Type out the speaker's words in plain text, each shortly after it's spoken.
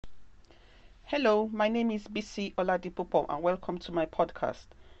Hello, my name is BC Oladipopo and welcome to my podcast.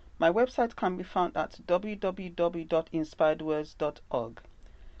 My website can be found at www.inspiredwords.org.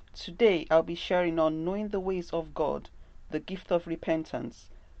 Today I'll be sharing on Knowing the Ways of God, the Gift of Repentance,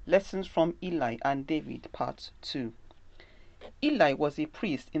 Lessons from Eli and David, Part 2. Eli was a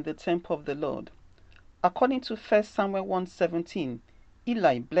priest in the temple of the Lord. According to 1 Samuel 1:17,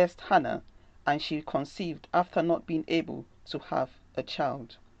 Eli blessed Hannah and she conceived after not being able to have a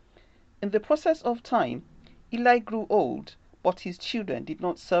child. In the process of time, Eli grew old, but his children did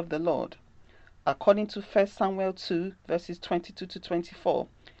not serve the Lord. According to 1 Samuel 2, verses 22 to 24,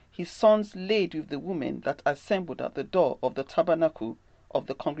 his sons laid with the women that assembled at the door of the tabernacle of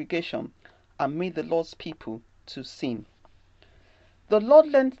the congregation and made the Lord's people to sin. The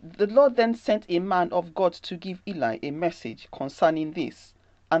Lord then sent a man of God to give Eli a message concerning this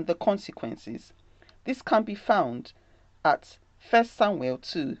and the consequences. This can be found at 1 Samuel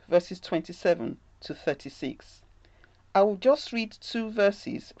 2 verses 27 to 36. I will just read two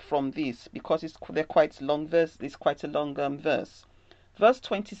verses from this because they're quite long verse. It's quite a long verse. Verse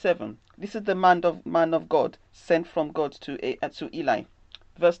 27. This is the man of God sent from God to Eli.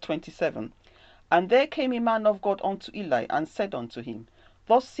 Verse 27. And there came a man of God unto Eli and said unto him,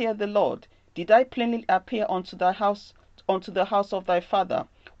 Thus saith the Lord, Did I plainly appear unto the house of thy father,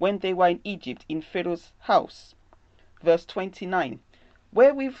 when they were in Egypt in Pharaoh's house? Verse 29.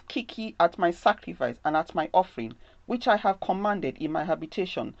 Wherewith kick ye at my sacrifice and at my offering, which I have commanded in my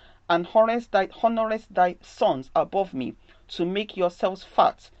habitation, and honourest thy sons above me, to make yourselves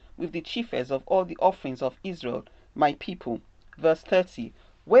fat with the chiefest of all the offerings of Israel, my people. Verse 30.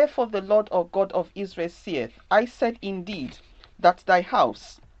 Wherefore the Lord of God of Israel saith, I said indeed that thy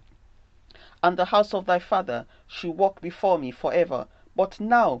house and the house of thy father should walk before me forever. But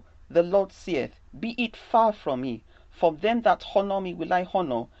now the Lord saith, Be it far from me, for them that honour me will I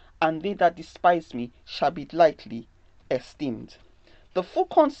honour, and they that despise me shall be lightly esteemed. The full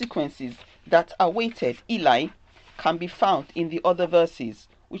consequences that awaited Eli can be found in the other verses,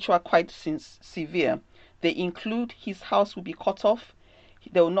 which were quite severe. They include his house will be cut off,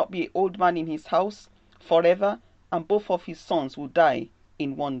 there will not be an old man in his house forever, and both of his sons will die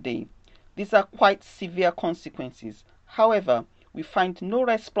in one day. These are quite severe consequences. However, we find no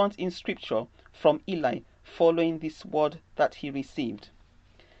response in scripture from Eli following this word that he received.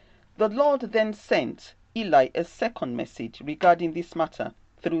 The Lord then sent Eli a second message regarding this matter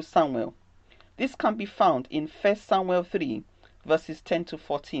through Samuel. This can be found in 1 Samuel 3 verses 10 to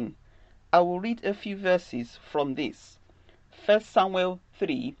 14. I will read a few verses from this. 1 Samuel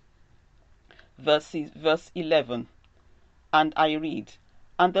 3 verse 11. And I read,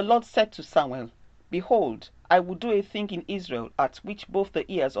 And the Lord said to Samuel, Behold, I will do a thing in Israel at which both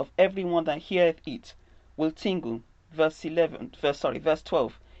the ears of every one that heareth it will tingle. Verse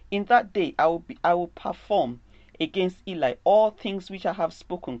 12. In that day I will perform against Eli all things which I have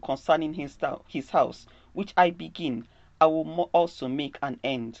spoken concerning his house, which I begin, I will also make an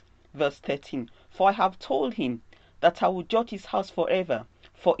end. Verse 13. For I have told him that I will judge his house forever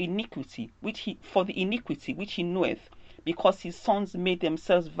for the iniquity which he knoweth, because his sons made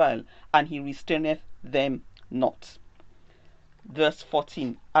themselves vile, and he restraineth them not. Verse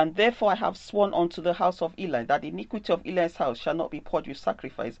 14. And therefore I have sworn unto the house of Eli, that the iniquity of Eli's house shall not be purged with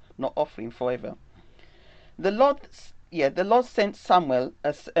sacrifice nor offering forever. The Lord sent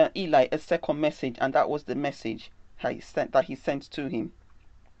Eli a second message, and that was the message that he sent to him.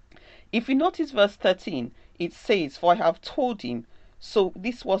 If you notice verse 13, it says, For I have told him. So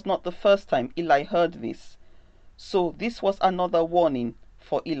this was not the first time Eli heard this. So this was another warning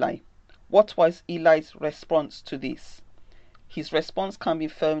for Eli. What was Eli's response to this? His response can be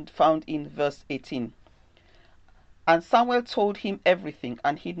found in verse 18. And Samuel told him everything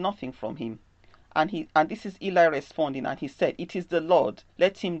and hid nothing from him. And this is Eli responding, and he said, It is the Lord,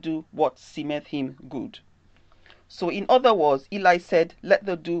 let him do what seemeth him good. So in other words, Eli said, let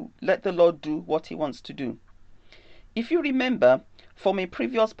the Lord do what he wants to do. If you remember from a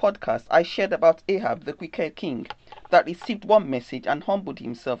previous podcast, I shared about Ahab, the wicked king, that received one message and humbled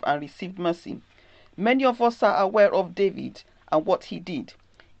himself and received mercy. Many of us are aware of David and what he did.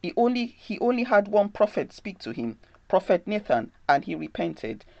 He only had one prophet speak to him, Prophet Nathan, and he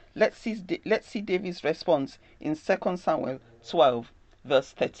repented. Let's see David's response in 2 Samuel 12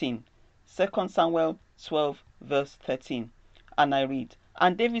 verse 13. 2 Samuel 12 verse 13. And I read,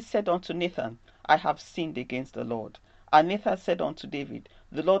 And David said unto Nathan, I have sinned against the Lord. And Nathan said unto David,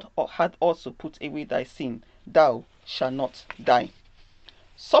 The Lord hath also put away thy sin, thou shalt not die.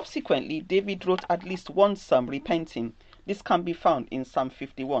 Subsequently, David wrote at least one psalm repenting. This can be found in Psalm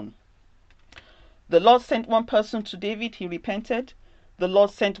 51. The Lord sent one person to David, he repented. the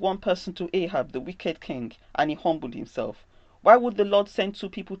Lord sent one person to Ahab, the wicked king, and he humbled himself? Why would the Lord send two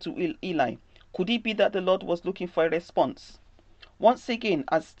people to Eli? Could it be that the Lord was looking for a response? Once again,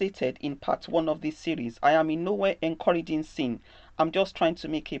 as stated in part 1 of this series, I am in no way encouraging sin. I'm just trying to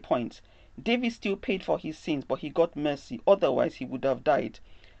make a point. David still paid for his sins, but he got mercy. Otherwise, he would have died,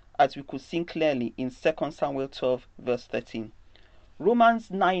 as we could see clearly in 2 Samuel 12, verse 13. Romans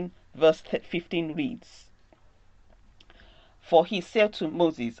 9, verse 15 reads, "For he said to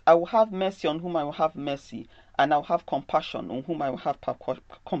Moses, I will have mercy on whom I will have mercy, and I will have compassion on whom I will have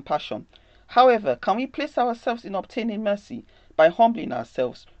compassion." However, can we place ourselves in obtaining mercy by humbling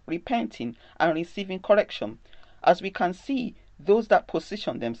ourselves, repenting, and receiving correction? As we can see, those that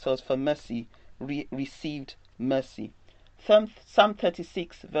position themselves for mercy received mercy. Psalm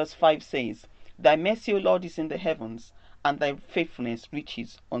 36 verse 5 says, "Thy mercy, O Lord, is in the heavens, and thy faithfulness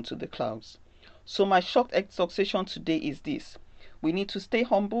reaches unto the clouds." So my short exhortation today is this: we need to stay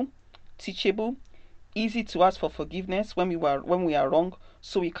humble, teachable, easy to ask for forgiveness when we are wrong,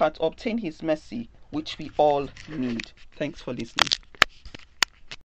 so we can obtain his mercy, which we all need. Thanks for listening.